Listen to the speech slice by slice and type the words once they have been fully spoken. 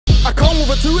I come with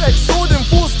a 2X sword and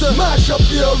forced to mash up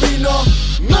the arena,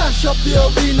 mash up the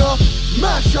arena,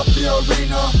 mash up the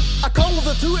arena. I come with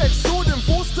a 2X sword and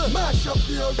forced to mash up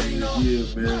the arena.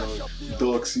 Yeah, man.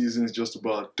 Dark Season is just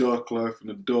about a dark life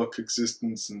and a dark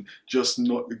existence and just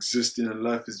not existing, and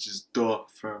life is just dark,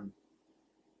 fam.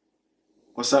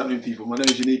 What's happening, people? My name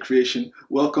is Unique Creation.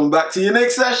 Welcome back to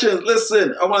Unique Sessions.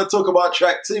 Listen, I want to talk about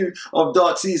track 2 of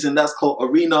Dark Season. That's called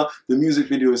Arena. The music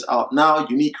video is out now.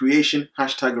 Unique Creation,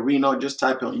 #Arena. Just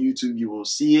type it on YouTube, you will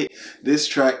see it. This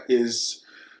track is...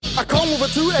 I come with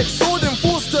a 2X sword and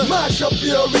forced to mash up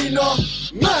the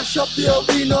arena, mash up the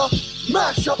arena,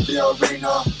 mash up the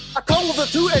arena. I come with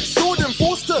a 2X sword and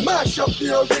forced to mash up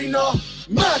the arena,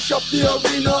 mash up the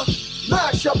arena,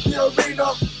 mash up the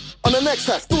arena. On the next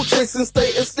track, still chasing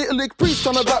status. Little league priest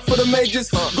trying to back for the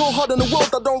majors. Go hard in the world,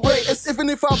 I don't rate us. Even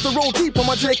if I have to roll deep on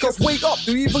my Jacobs. Wake up,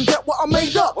 do you even get what I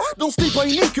made up? Don't sleep on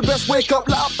Unique, you best wake up.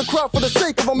 Light up the crowd for the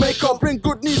sake of a makeup. Bring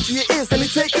good news to your ears, any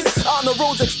takers out on the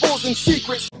roads exposing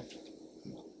secrets.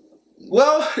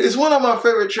 Well, it's one of my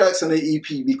favorite tracks on the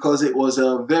EP because it was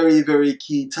a very, very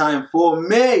key time for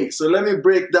me. So let me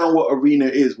break down what Arena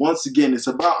is. Once again, it's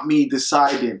about me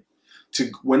deciding to,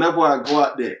 whenever I go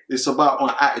out there, it's about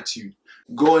my attitude.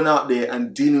 Going out there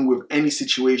and dealing with any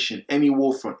situation, any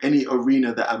war front, any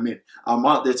arena that I'm in. I'm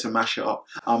out there to mash it up.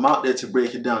 I'm out there to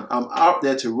break it down. I'm out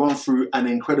there to run through an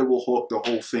Incredible Hulk, the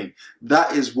whole thing.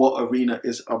 That is what Arena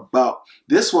is about.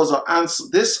 This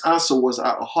answer was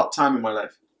at a hot time in my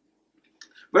life.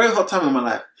 Very hot time in my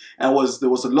life. There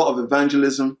was a lot of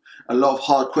evangelism, a lot of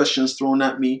hard questions thrown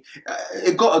at me.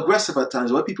 It got aggressive at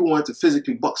times where people wanted to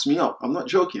physically box me up. I'm not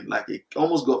joking. Like, it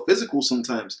almost got physical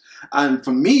sometimes. And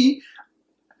for me,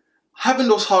 having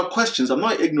those hard questions, I'm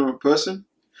not an ignorant person.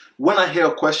 When I hear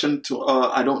a question to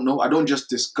I don't know, I don't just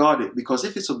discard it, because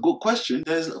if it's a good question,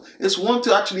 it's one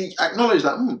to actually acknowledge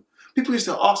that people used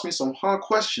to ask me some hard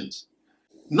questions.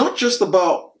 Not just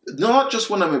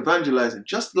when I'm evangelizing,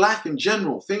 just life in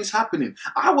general, things happening.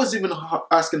 I was even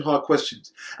asking hard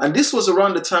questions. And this was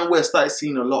around the time where I started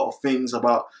seeing a lot of things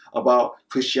about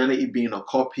Christianity being a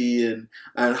copy and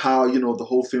how, you know, the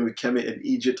whole thing with Kemet in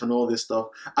Egypt and all this stuff.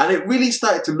 And it really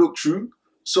started to look true.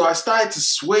 So I started to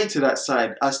sway to that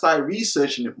side. I started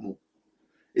researching it more.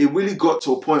 It really got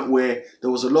to a point where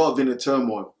there was a lot of inner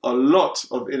turmoil. A lot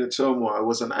of inner turmoil. It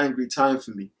was an angry time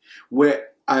for me. Where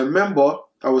I remember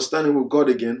I was standing with God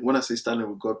again. When I say standing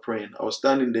with God, praying, I was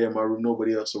standing there in my room,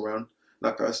 nobody else around,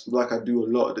 like I do a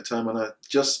lot of the time, and I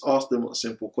just asked them a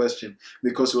simple question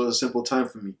because it was a simple time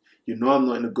for me. You know, I'm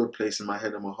not in a good place in my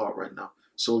head and my heart right now.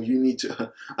 So you need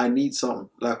to, I need something.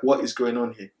 Like, what is going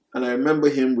on here? And I remember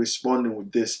him responding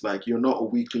with this, like, you're not a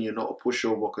weakling, you're not a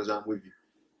pushover because I'm with you.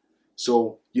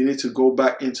 So you need to go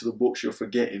back into the books you're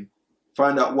forgetting.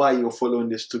 Find out why you're following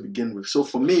this to begin with. So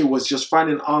for me, it was just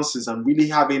finding answers and really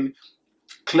having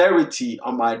clarity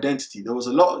on my identity. There was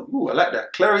a lot, I like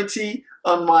that, clarity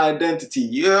on my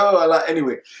identity.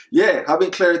 Anyway, yeah,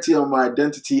 having clarity on my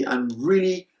identity and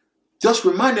really just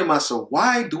reminding myself,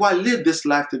 why do I live this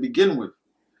life to begin with?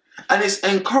 And it's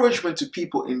encouragement to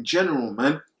people in general,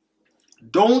 man.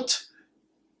 Don't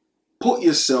put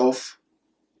yourself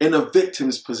in a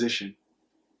victim's position.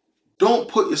 Don't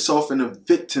put yourself in a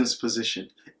victim's position.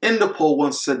 Interpol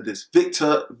once said this,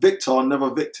 Victor, never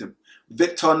victim.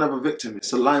 Victor, never victim.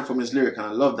 It's a line from his lyric, and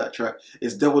I love that track.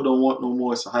 It's Devil Don't Want No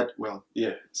More. It's a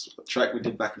track we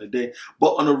did back in the day.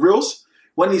 But on the reels,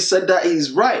 when he said that,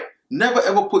 he's right. Never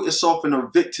ever put yourself in a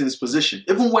victim's position.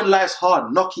 Even when life's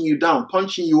hard, knocking you down,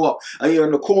 punching you up, and you're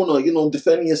in the corner, you know,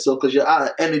 defending yourself because you're out of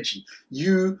energy.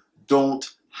 You don't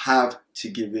have to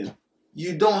give in.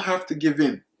 You don't have to give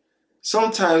in.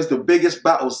 Sometimes the biggest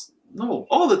battles, no,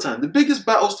 all the time, the biggest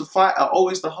battles to fight are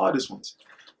always the hardest ones.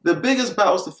 The biggest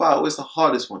battles to fight are always the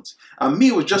hardest ones. And me,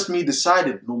 it was just me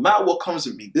deciding, no matter what comes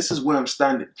at me, this is where I'm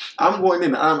standing. I'm going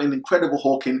in, I'm an Incredible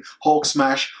Hulking, Hulk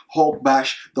smash, Hulk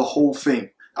bash, the whole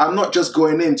thing. I'm not just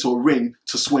going into a ring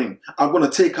to swing. I'm going to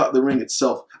take out the ring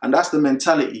itself. And that's the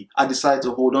mentality I decided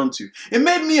to hold on to. It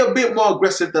made me a bit more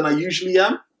aggressive than I usually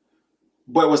am.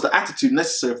 But it was the attitude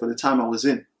necessary for the time I was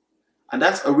in. And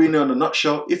that's Arena in a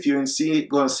nutshell. If you didn't see it,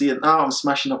 go and see it now. I'm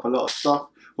smashing up a lot of stuff.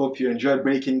 Hope you enjoyed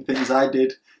breaking things I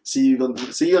did. See you on the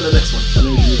next one.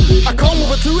 I come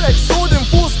with a 2X sword and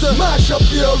forced to mash up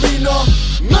the arena,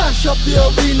 mash up the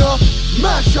arena,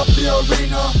 mash up the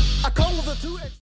arena. I come with a 2X.